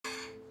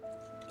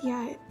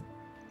Yeah,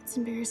 it's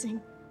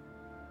embarrassing.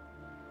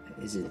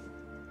 Is it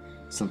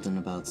something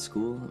about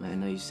school? I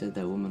know you said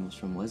that woman was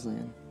from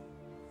Wesleyan.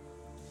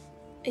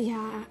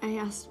 Yeah, I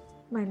asked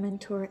my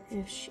mentor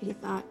if she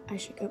thought I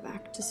should go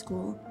back to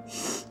school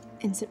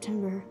in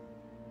September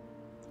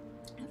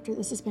after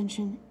the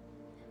suspension.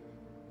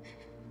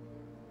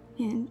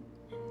 And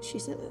she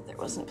said that there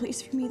wasn't a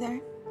place for me there.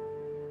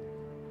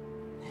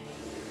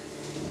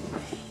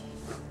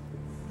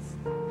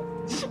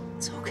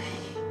 It's okay.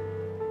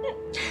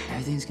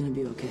 Everything's gonna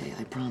be okay,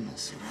 I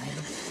promise, all right?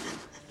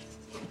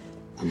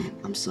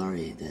 I'm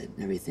sorry that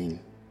everything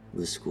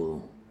with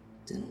school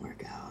didn't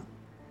work out.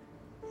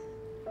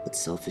 But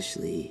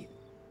selfishly,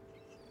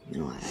 you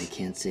know, I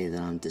can't say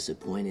that I'm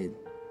disappointed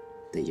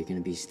that you're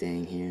gonna be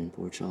staying here in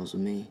Port Charles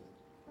with me.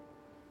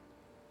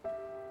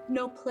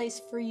 No place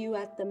for you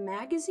at the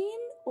magazine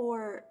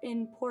or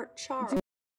in Port Charles?